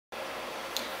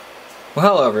Well,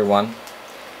 hello everyone.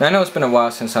 Now, I know it's been a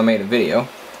while since I made a video,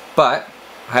 but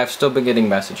I have still been getting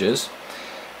messages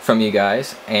from you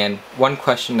guys, and one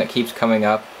question that keeps coming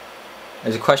up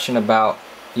is a question about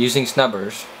using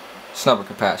snubber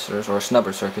capacitors or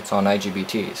snubber circuits on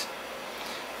IGBTs.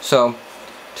 So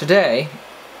today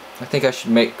I think I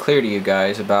should make clear to you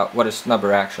guys about what a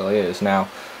snubber actually is. Now,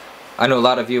 I know a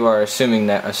lot of you are assuming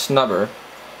that a snubber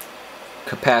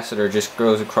capacitor just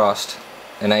goes across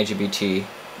an IGBT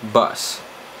bus,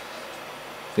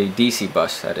 the DC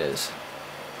bus that is.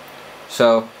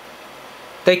 So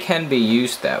they can be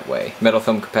used that way. Metal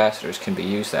film capacitors can be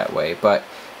used that way, but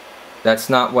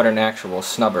that's not what an actual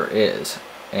snubber is.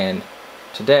 And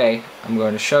today I'm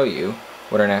going to show you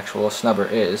what an actual snubber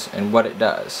is and what it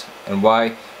does and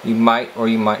why you might or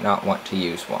you might not want to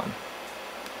use one.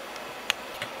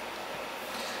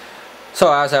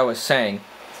 So as I was saying,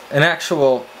 an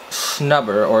actual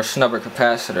snubber or snubber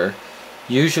capacitor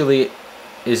usually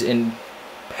is in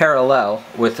parallel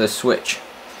with a switch,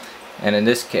 and in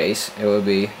this case it would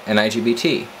be an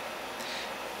IGBT.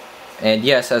 And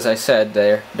yes, as I said,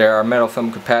 there are metal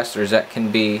film capacitors that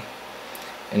can be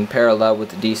in parallel with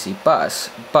the DC bus,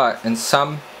 but in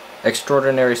some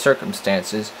extraordinary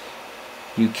circumstances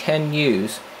you can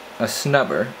use a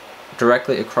snubber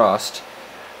directly across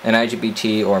an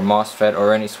IGBT or MOSFET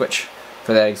or any switch,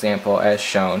 for that example, as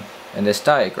shown in this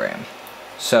diagram.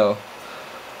 So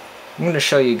I'm going to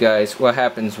show you guys what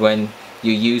happens when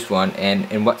you use one and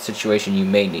in what situation you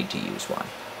may need to use one.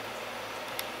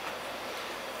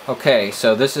 Okay,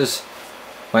 so this is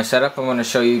my setup I'm going to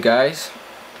show you guys.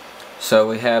 So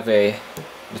we have the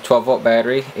 12 volt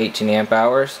battery, 18 amp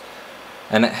hours,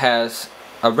 and it has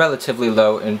a relatively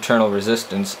low internal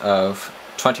resistance of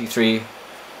 23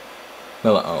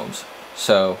 milliohms.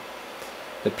 So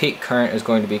the peak current is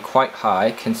going to be quite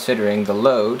high considering the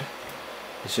load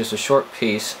is just a short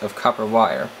piece of copper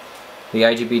wire. The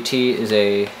IGBT is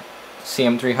a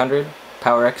CM300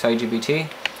 PowerX IGBT,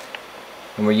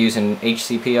 and we're using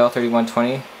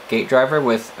HCPL3120 gate driver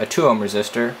with a 2 ohm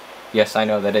resistor. Yes, I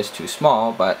know that is too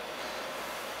small, but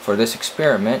for this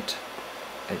experiment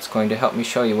it's going to help me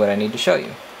show you what I need to show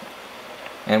you.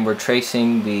 And we're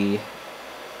tracing the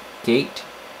gate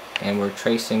and we're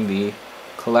tracing the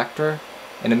collector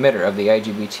and emitter of the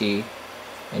IGBT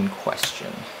in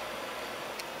question.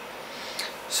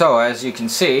 So as you can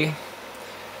see,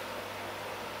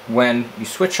 when you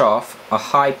switch off a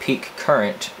high peak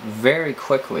current, very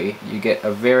quickly you get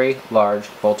a very large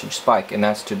voltage spike, and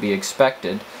that's to be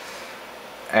expected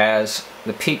as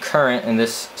the peak current in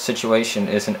this situation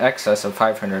is in excess of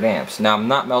 500 amps. Now, I'm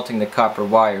not melting the copper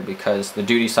wire because the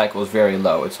duty cycle is very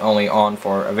low. It's only on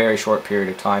for a very short period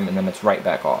of time and then it's right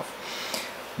back off.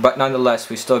 But nonetheless,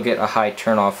 we still get a high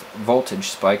turn-off voltage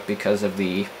spike because of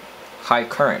the high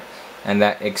current, and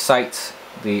that excites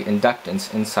the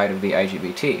inductance inside of the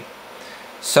IGBT.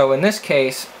 So in this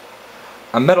case,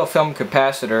 a metal film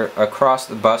capacitor across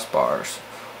the bus bars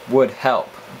would help,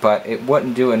 but it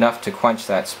wouldn't do enough to quench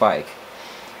that spike.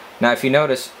 Now, if you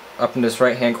notice up in this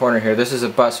right hand corner here, this is a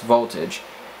bus voltage,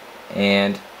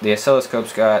 and the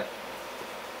oscilloscope's got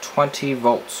 20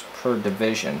 volts per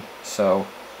division, so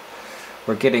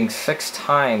we're getting 6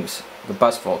 times the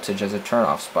bus voltage as a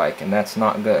turn-off spike, and that's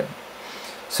not good.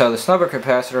 So the snubber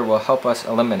capacitor will help us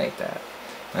eliminate that,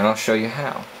 and I'll show you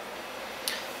how.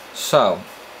 So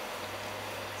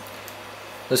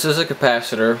this is a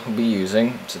capacitor we'll be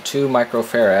using. It's a 2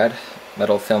 microfarad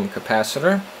metal film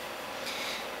capacitor,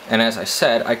 and as I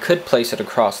said, I could place it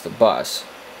across the bus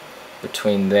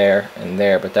between there and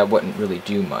there, but that wouldn't really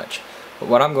do much. But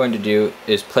what I'm going to do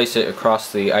is place it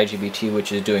across the IGBT,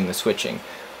 which is doing the switching,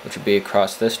 which would be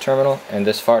across this terminal and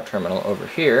this far terminal over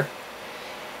here,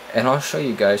 and I'll show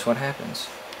you guys what happens.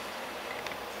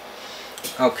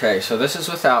 Okay, so this is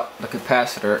without the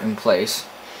capacitor in place,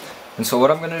 and so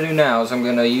what I'm going to do now is I'm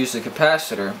going to use the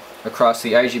capacitor across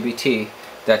the IGBT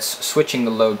that's switching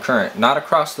the load current, not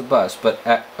across the bus, but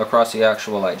across the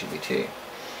actual IGBT.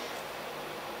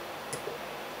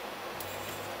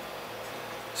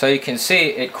 So you can see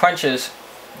it quenches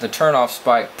the turn-off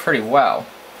spike pretty well,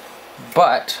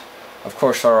 but of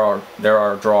course there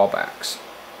are drawbacks.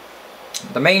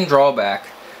 The main drawback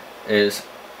is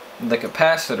the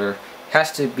capacitor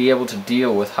has to be able to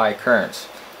deal with high currents,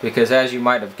 because as you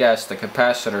might have guessed, the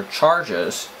capacitor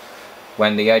charges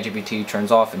when the IGBT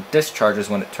turns off and discharges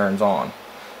when it turns on.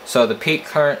 So the peak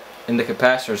current in the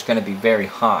capacitor is going to be very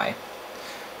high.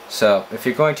 So if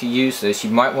you're going to use this,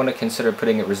 you might want to consider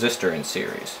putting a resistor in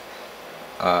series,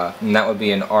 and that would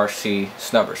be an RC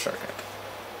snubber circuit.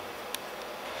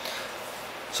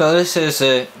 So this is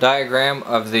a diagram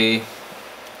of the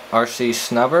RC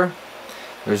snubber.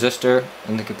 resistor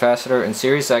and the capacitor in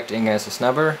series acting as a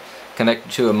snubber,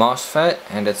 connected to a MOSFET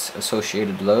and its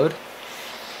associated load.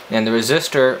 And the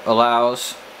resistor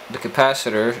allows the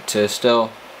capacitor to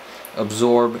still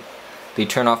absorb the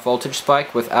turn-off voltage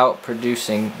spike without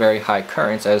producing very high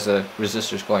currents, as the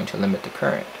resistor is going to limit the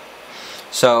current.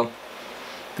 So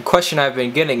the question I've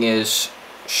been getting is,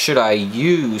 should I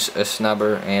use a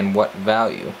snubber and what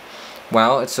value?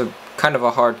 Well, it's a kind of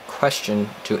a hard question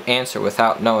to answer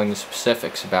without knowing the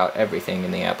specifics about everything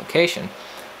in the application.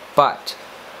 But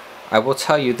I will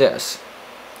tell you this: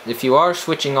 if you are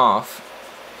switching off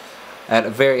at a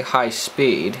very high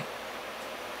speed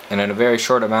and in a very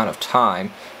short amount of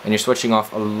time, and you're switching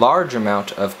off a large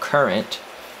amount of current,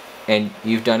 and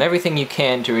you've done everything you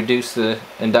can to reduce the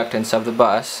inductance of the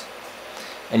bus,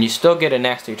 and you still get a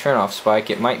nasty turn-off spike,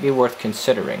 it might be worth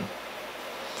considering.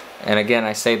 And again,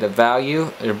 I say the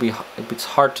value, it's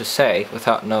hard to say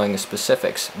without knowing the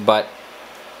specifics, but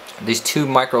these 2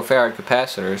 microfarad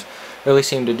capacitors really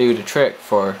seem to do the trick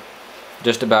for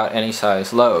just about any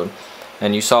size load.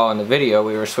 And you saw in the video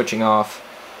we were switching off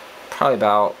probably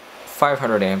about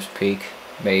 500 amps peak,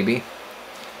 maybe.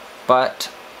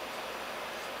 But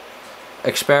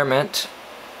experiment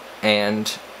and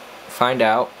find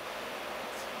out.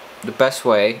 The best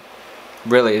way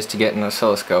really is to get an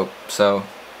oscilloscope so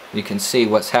you can see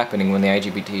what's happening when the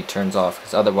IGBT turns off,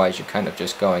 because otherwise you're kind of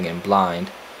just going in blind.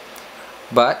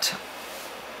 But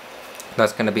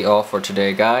that's going to be all for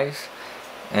today, guys,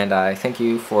 and I thank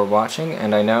you for watching.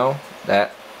 And I know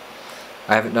that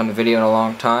I haven't done a video in a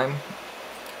long time,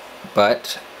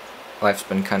 but life's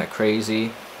been kind of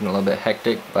crazy and a little bit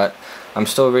hectic, but I'm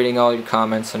still reading all your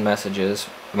comments and messages.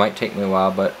 It might take me a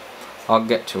while, but I'll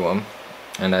get to them.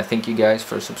 And I thank you guys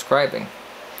for subscribing.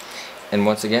 And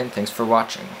once again, thanks for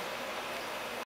watching.